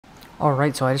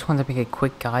Alright, so I just wanted to make a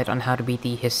quick guide on how to beat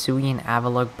the Hisuian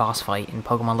Avalugg boss fight in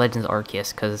Pokemon Legends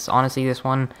Arceus, because honestly this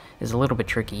one is a little bit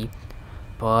tricky.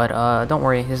 But don't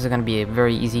worry, this is going to be a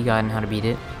very easy guide on how to beat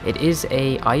it. It is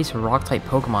a Ice Rock type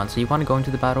Pokemon, so you want to go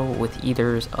into the battle with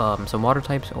either some Water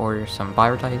types or some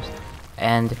Fire types,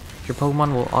 and your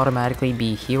Pokemon will automatically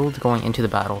be healed going into the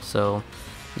battle, so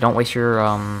you don't waste your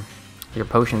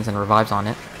potions and revives on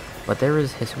it. But there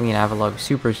is Hisuian Avalugg,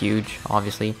 super huge,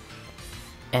 obviously.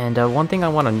 And one thing I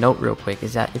want to note real quick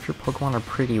is that if your Pokemon are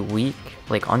pretty weak,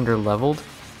 like under-leveled,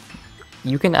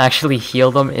 you can actually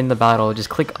heal them in the battle. Just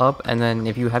click up, and then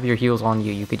if you have your heals on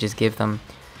you, you could just give them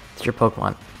to your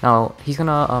Pokemon. Now, he's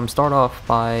gonna start off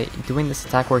by doing this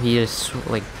attack where he just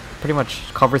like pretty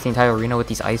much covers the entire arena with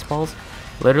these ice balls.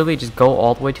 Literally just go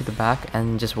all the way to the back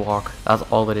and just walk. That's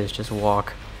all it is, just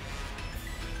walk.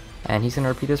 And he's gonna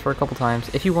repeat this for a couple times.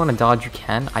 If you want to dodge, you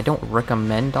can. I don't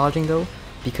recommend dodging though,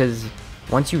 because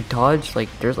once you dodge, like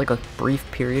there's like a brief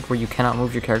period where you cannot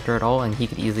move your character at all, and he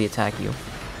could easily attack you.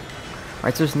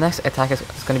 Alright, so his next attack is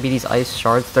going to be these ice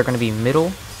shards. They're going to be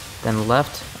middle, then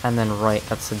left, and then right.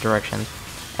 That's the direction.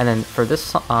 And then for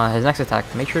this, his next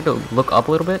attack, make sure to look up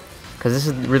a little bit, because this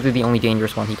is really the only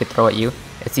dangerous one he could throw at you.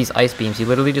 It's these ice beams. You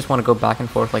literally just want to go back and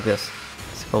forth like this.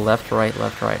 So go left, right,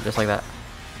 just like that.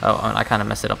 Oh, I kind of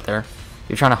messed it up there.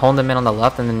 You're trying to hone them in on the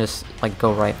left, and then just like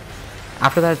go right.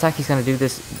 After that attack, he's going to do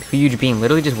this huge beam.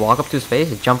 Literally just walk up to his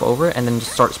face, jump over it, and then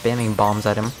just start spamming bombs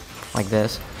at him like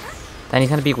this. Then he's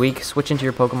going to be weak, switch into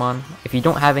your Pokemon. If you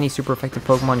don't have any super effective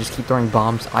Pokemon, just keep throwing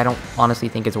bombs. I don't honestly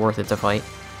think it's worth it to fight.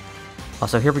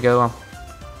 So here we go.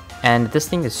 And this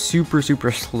thing is super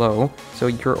slow, so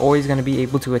you're always going to be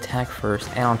able to attack first.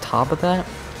 And on top of that,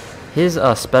 his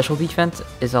special defense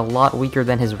is a lot weaker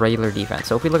than his regular defense.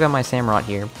 So if we look at my Samurott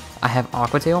here, I have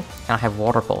Aqua Tail and I have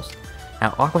Water Pulse.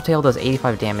 Now Aqua Tail does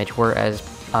 85 damage, whereas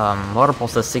Water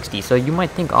Pulse does 60. So you might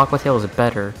think Aqua Tail is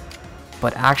better,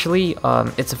 but actually,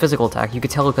 it's a physical attack. You could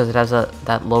tell because it has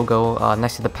that logo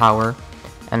next to the power,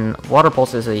 and Water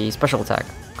Pulse is a special attack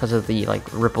because of the like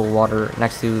ripple water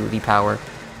next to the power.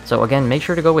 So again, make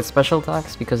sure to go with special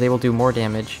attacks because they will do more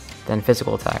damage than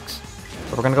physical attacks.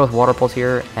 So we're gonna go with Water Pulse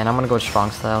here, and I'm gonna go with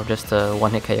Strong Style just to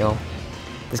one-hit KO.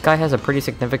 This guy has a pretty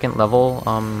significant level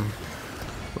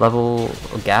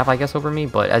gap, I guess, over me,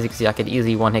 but as you can see, I could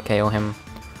easily one-hit KO him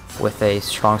with a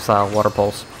Strong Style Water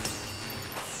Pulse.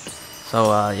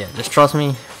 So yeah, just trust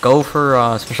me, go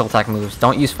for special attack moves.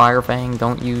 Don't use Fire Fang,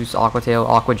 don't use Aqua Tail,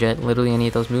 Aqua Jet, literally any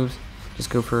of those moves. Just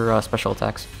go for special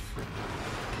attacks.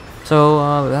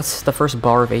 So that's the first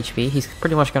bar of HP. He's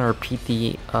pretty much going to repeat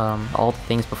the all the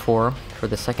things before for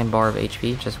the second bar of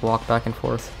HP. Just walk back and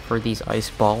forth for these ice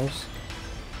balls.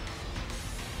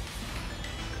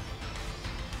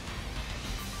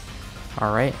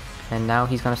 Alright, and now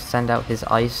he's going to send out his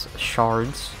ice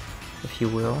shards, if you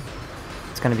will.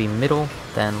 It's going to be middle,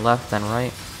 then left, then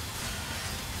right.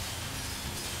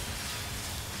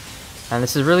 And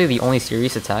this is really the only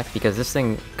serious attack because this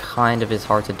thing kind of is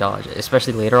hard to dodge,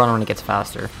 especially later on when it gets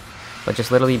faster. But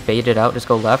just literally bait it out, just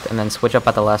go left, and then switch up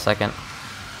at the last second.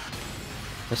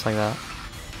 Just like that.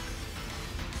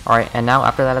 Alright, and now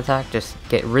after that attack, just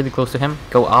get really close to him,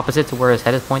 go opposite to where his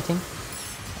head is pointing,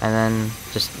 and then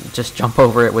just jump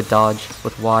over it with dodge,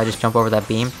 with Y, just jump over that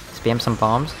beam, spam some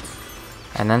bombs,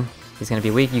 and then he's going to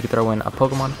be weak. You can throw in a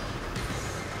Pokemon.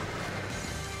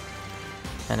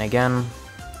 And again,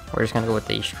 we're just going to go with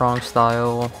the Strong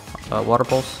Style Water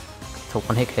Pulse to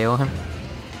one-hit KO him.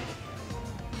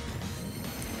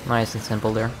 Nice and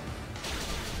simple there.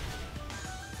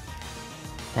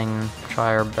 And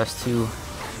try our best to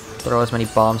throw as many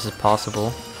bombs as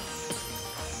possible.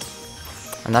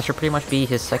 And that should pretty much be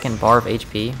his second bar of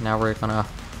HP. Now we're going to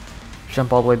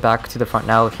jump all the way back to the front.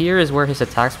 Now here is where his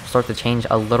attacks will start to change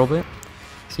a little bit.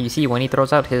 So you see when he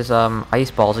throws out his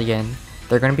ice balls again,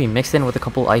 they're going to be mixed in with a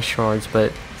couple ice shards,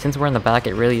 but since we're in the back,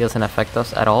 it really doesn't affect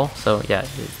us at all. So yeah,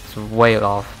 it's way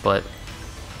off, but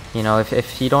you know,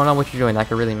 if you don't know what you're doing, that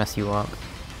could really mess you up.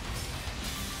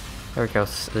 There we go.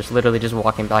 There's literally just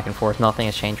walking back and forth. Nothing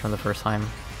has changed from the first time.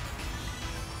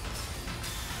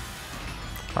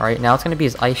 Alright, now it's going to be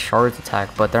his ice shards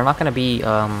attack, but they're not going to be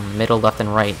middle, left,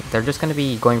 and right. They're just going to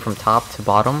be going from top to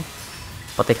bottom,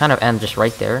 but they kind of end just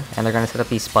right there, and they're going to set up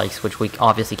these spikes, which we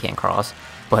obviously can't cross.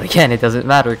 But again, it doesn't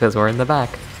matter because we're in the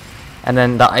back. And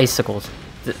then the icicles.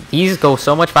 These go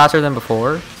so much faster than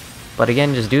before, but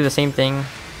again, just do the same thing.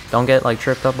 Don't get like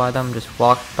tripped up by them. Just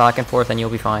walk back and forth and you'll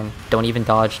be fine. Don't even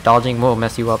dodge. Dodging will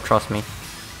mess you up, trust me.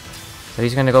 So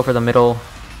he's going to go for the middle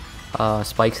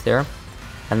spikes there.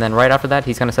 And then right after that,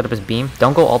 he's going to set up his beam.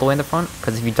 Don't go all the way in the front,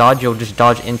 because if you dodge, you'll just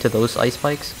dodge into those ice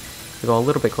spikes. So go a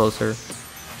little bit closer.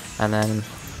 And then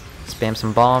Spam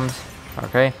some bombs.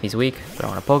 Okay, he's weak.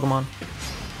 Throw in a Pokemon.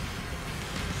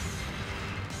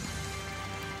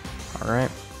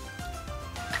 Alright.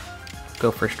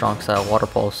 Go for strong style Water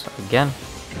Pulse again.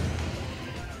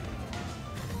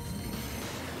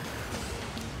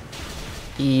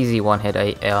 Easy one-hit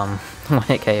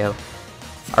one-hit KO.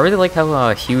 I really like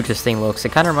how huge this thing looks.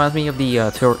 It kind of reminds me of the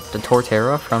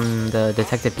Torterra from the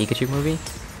Detective Pikachu movie.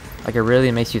 Like, it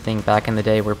really makes you think back in the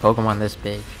day where Pokemon this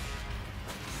big.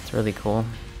 It's really cool.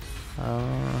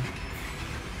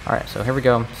 Alright, so here we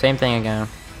go. Same thing again.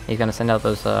 He's gonna send out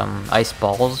those ice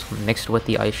balls mixed with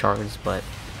the ice shards, but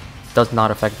does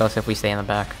not affect us if we stay in the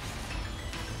back.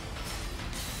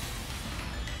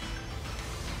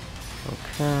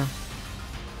 Okay.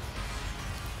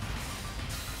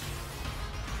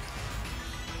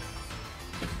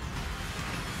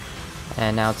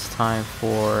 And now it's time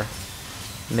for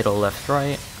middle, left,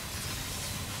 right.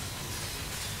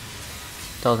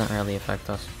 Doesn't really affect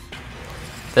us.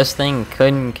 This thing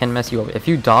can mess you up. If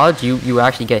you dodge, you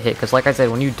actually get hit. Because like I said,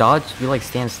 when you dodge, you like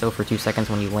stand still for 2 seconds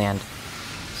when you land.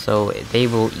 So they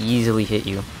will easily hit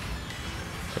you.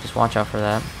 So just watch out for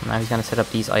that. Now he's going to set up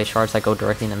these ice shards that go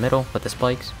directly in the middle with the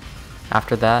spikes.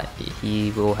 After that,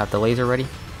 he will have the laser ready.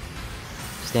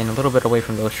 Stand a little bit away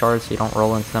from those shards so you don't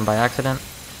roll into them by accident.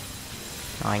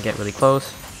 Now I get really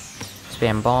close.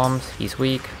 Spam bombs. He's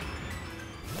weak.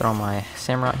 Throw my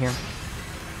Samurott here.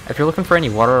 If you're looking for any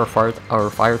water or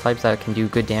fire types that can do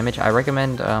good damage, I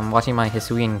recommend watching my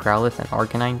Hisuian Growlithe and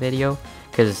Arcanine video,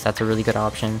 because that's a really good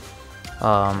option.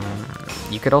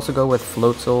 You could also go with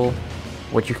Floatzel,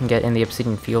 which you can get in the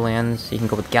Obsidian Fieldlands. You can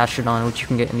go with Gastrodon, which you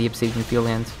can get in the Obsidian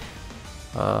Fieldlands.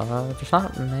 There's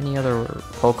not many other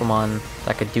Pokemon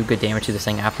that could do good damage to this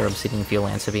thing after Obsidian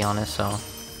Fieldlands, to be honest, so...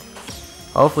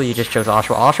 Hopefully you just chose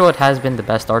Oshawott. Oshawott has been the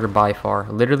best starter by far.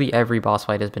 Literally every boss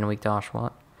fight has been weak to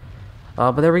Oshawott.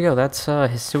 But there we go, that's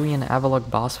Hisuian Avalugg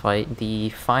boss fight. The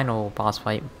final boss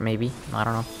fight, maybe. I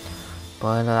don't know.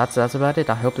 But that's about it.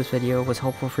 I hope this video was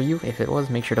helpful for you. If it was,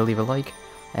 make sure to leave a like.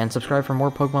 And subscribe for more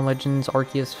Pokemon Legends,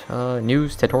 Arceus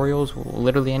news, tutorials,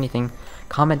 literally anything.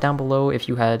 Comment down below if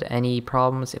you had any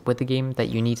problems with the game that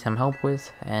you need some help with.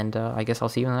 And I guess I'll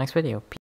see you in the next video. Peace.